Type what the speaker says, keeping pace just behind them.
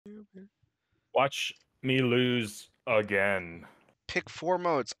Watch me lose again. Pick 4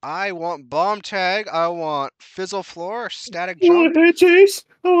 modes. I want bomb tag. I want fizzle floor. Static jump. Chase.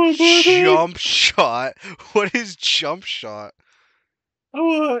 Oh, Jump shot. What is jump shot?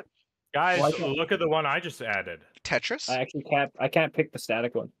 What? Guys, Well, look at the one I just added. Tetris? I actually can't. I can't pick the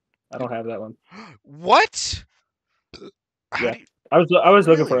static one. I don't have that one. What? How Yeah. do you... I was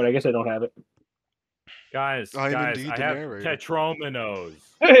looking for Really? it. I guess I don't have it. Guys, I am guys, indeed I the have narrator. Tetrominos.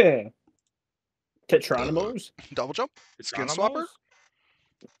 Tetronimos? Double jump? Skin swapper?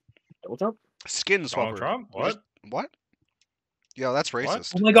 Double jump? Skin Donald swapper. Trump? What? What? Yo, that's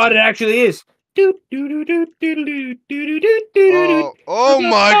racist. Oh my god, it actually is. Oh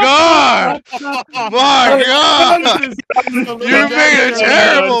my god! My god! You made a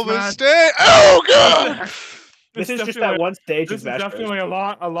terrible mistake! Oh god! This is just that one stage. This is definitely a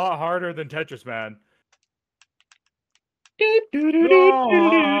lot harder than Tetris, man.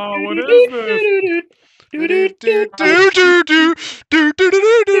 Oh, what is this?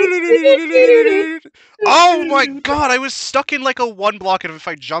 Oh my god, I was stuck in like a 1 block, and if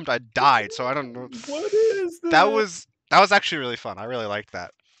I jumped, I died. So I don't know. What is this? That was actually really fun. I really liked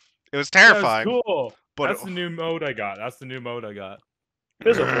that. It was terrifying. That's cool. But that's the new mode I got.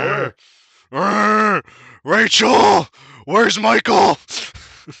 There's a horror. Rachel, where's Michael?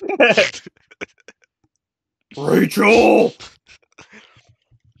 Rachel.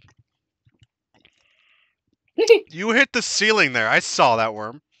 You hit the ceiling there. I saw that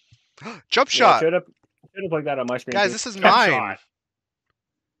worm. Jump Yeah, shot. should have like that on my screen. Guys, too. this is mine.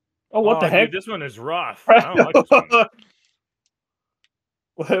 Oh, what the heck? Dude, this one is rough. I don't like this one.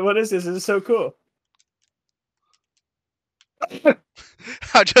 What is this? This is so cool.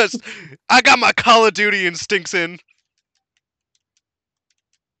 I got my Call of Duty instincts in.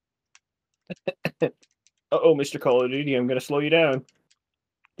 Uh-oh, Mr. Call of Duty, I'm gonna slow you down.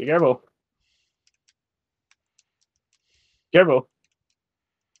 Be careful. Careful.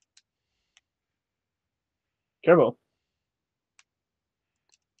 Careful.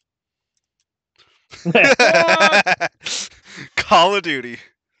 Call of Duty.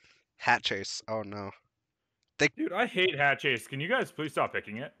 Hat chase. Oh no. Dude, I hate hat chase. Can you guys please stop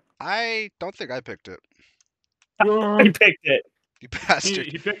picking it? I don't think I picked it. I picked it. You bastard.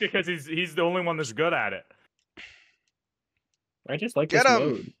 He picked it because he's the only one that's good at it. I just like Get this him.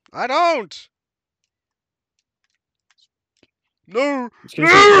 mode. I don't. No. It's 'cause you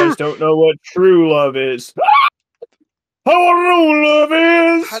guys don't know what true love is. I want to know what love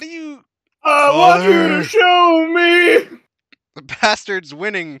is. How do you... I want you to show me. The bastard's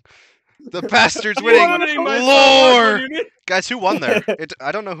winning. The bastard's winning. Winning, my Lore. son, Guys, who won there?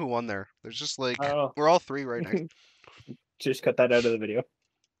 I don't know who won there. There's just like... Oh. We're all 3 right now. Just cut that out of the video.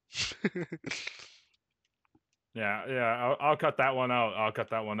 Yeah. I'll cut that one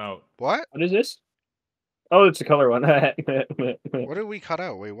out. What? What is this? Oh, it's a color one. What did we cut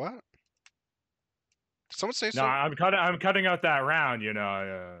out? Wait, what? Did someone say No, something? I'm cutting out that round. You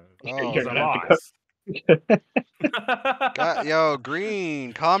know. Oh, it's a loss. Yo,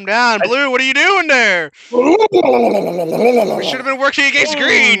 green, calm down. Blue, what are you doing there? We should have been working against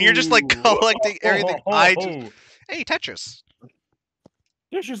green. You're just like collecting everything. Hey, Tetris.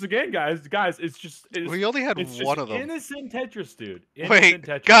 Tetris again, guys. Guys, it's We only had it's one just of them. innocent Tetris, dude. Wait, Innocent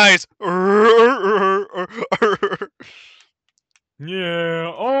Tetris. guys.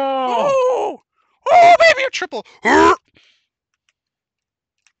 Yeah. Oh, baby, a triple. Oh,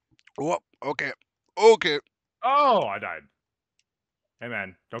 okay. Oh, I died. Hey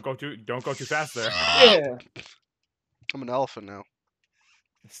man, don't go too fast there. Yeah. I'm an elephant now.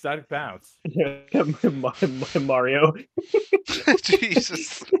 Static bounce. Mario.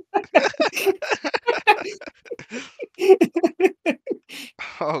 Jesus.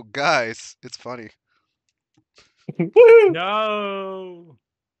 Oh, guys, it's funny. No.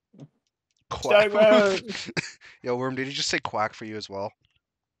 Quack. Static Yo, Worm, did he just say quack for you as well?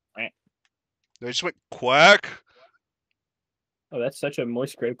 Quack. They just went quack. Oh, that's such a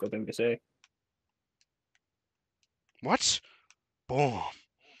moist grape thing to say. What? Boom.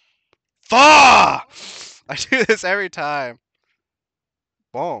 Fa! I do this every time.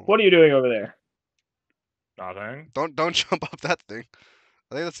 Boom. What are you doing over there? Nothing. Don't jump up that thing.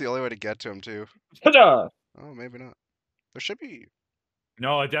 I think that's the only way to get to him too. Ta-da! Oh, maybe not. There should be.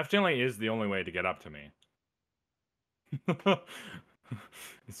 No, it definitely is the only way to get up to me.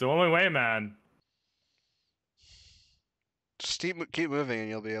 It's the only way, man. Just keep moving, and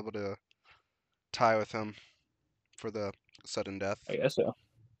you'll be able to tie with him for the sudden death. I guess so.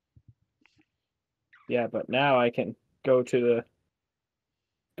 Yeah, but now I can go to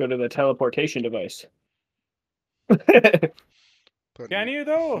the teleportation device. Put But Can you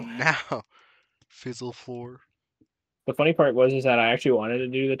though? now, fizzle floor. The funny part was is that I actually wanted to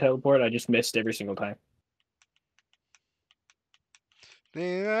do the teleport. I just missed every single time.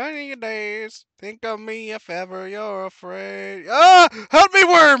 Days, think of me if ever you're afraid. Ah, help me,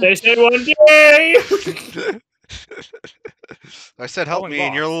 Worm! They say one day. I said help Going me,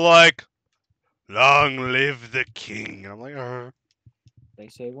 and you're lost. like, long live the king. And I'm like, They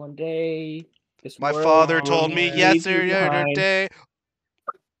say one day. This my world father will told me leave you yesterday. behind.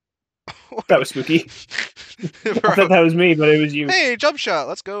 That was spooky. I Bro. thought that was me, but it was you. Hey, jump shot.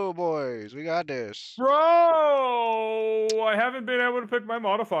 Let's go, boys. We got this. Bro, I haven't been able to pick my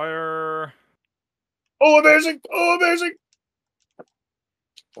modifier. Oh, amazing! Oh, amazing!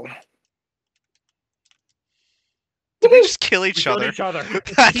 Did we just kill each Killed other? each other.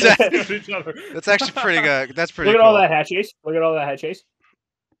 That's, We killed each other. that's actually pretty good. That's pretty Look at cool. all that hat chase. Look at all that hat chase.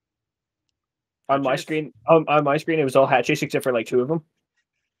 On Hat my chase? screen, on my screen, it was all hat chase except for like 2 of them.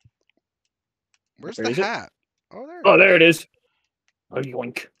 Where's Where the is it? hat? Oh, there. Oh, there it is. Oh,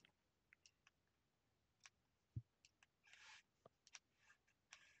 yoink.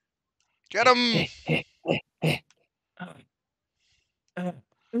 Get him!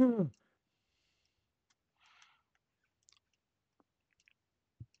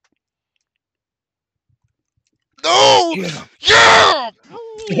 No! Yeah. Yeah!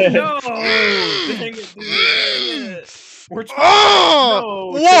 No! Dang it, dude. Dang it. We're tied.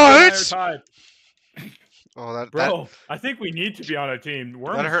 Oh! No, Chip and I are What? tied. Oh, that Bro, I think we need to be on a team.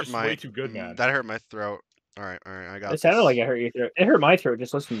 Worm that is hurt just my way too good, man. that hurt my throat. All right, I got It this. sounded like it hurt your throat. It hurt my throat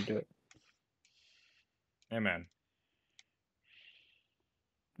just listening to it. Hey, man.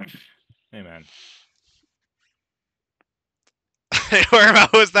 Hey, man. Where how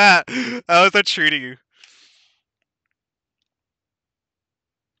was that? How was that treating you?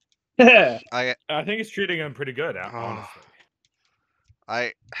 I think it's treating him pretty good, honestly.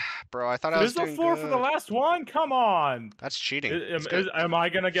 bro, I thought I was Fizzle doing floor good. for the last one? Come on. That's cheating. It's good. Am I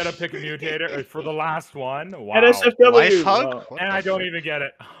going to get a pick mutator for the last one? Wow. NSFW. Life hug? Wow. What And the I don't frick? even get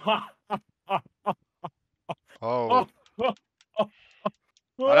it. Oh,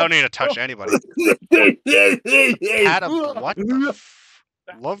 I don't need to touch anybody. Had a what the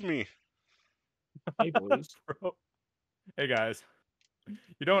love me. Hey, boys. Bro. Hey, guys.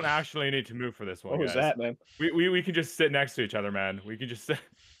 You don't actually need to move for this one, What was guys. that, man? We can just sit next to each other, man. We can just sit.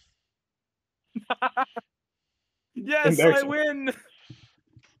 Yes, I Embarrassing. win.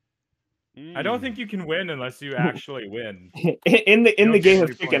 I don't think you can win unless you actually win. In the don't game get of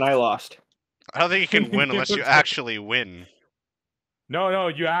any chicken, points. I lost. I don't think you can win unless you actually win. No,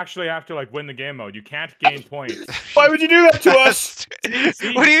 you actually have to like win the game mode. You can't gain points. Why would you do that to us?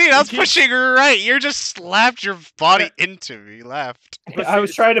 See, What do you mean? I was keep- pushing right. You just slapped your body into me left. But I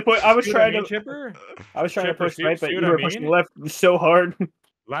was trying to put. I was see what trying mean, to. Chipper? I was trying to Chipper, push see- right, but see you what I were pushing mean? left so hard.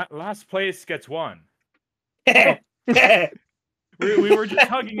 Last place gets one. we We were just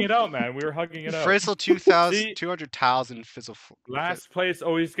hugging it out, man. We were hugging it out. Frizzle See- 200,000 fizzle. Last place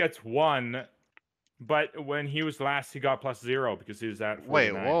always gets one, but when he was last, he got +0 because he was at 49.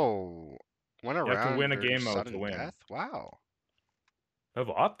 Wait, whoa. Went have to around win a or game mode to sudden win. death? Wow.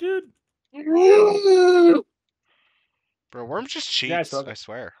 Level up, dude? Bro, Worm just Yeah, I cheats, saw that. I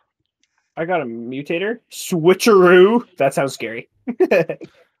swear. I got a mutator. Switcheroo. That sounds scary.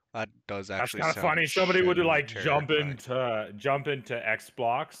 That does That's actually kind of sound funny. Somebody would shitty like terrifying. jump into X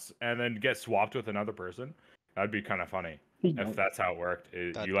blocks and then get swapped with another person. That'd be kind of funny if that's how it worked.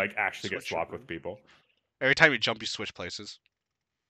 That You like actually get swapped switcheroo. with people. Every time you jump, you switch places.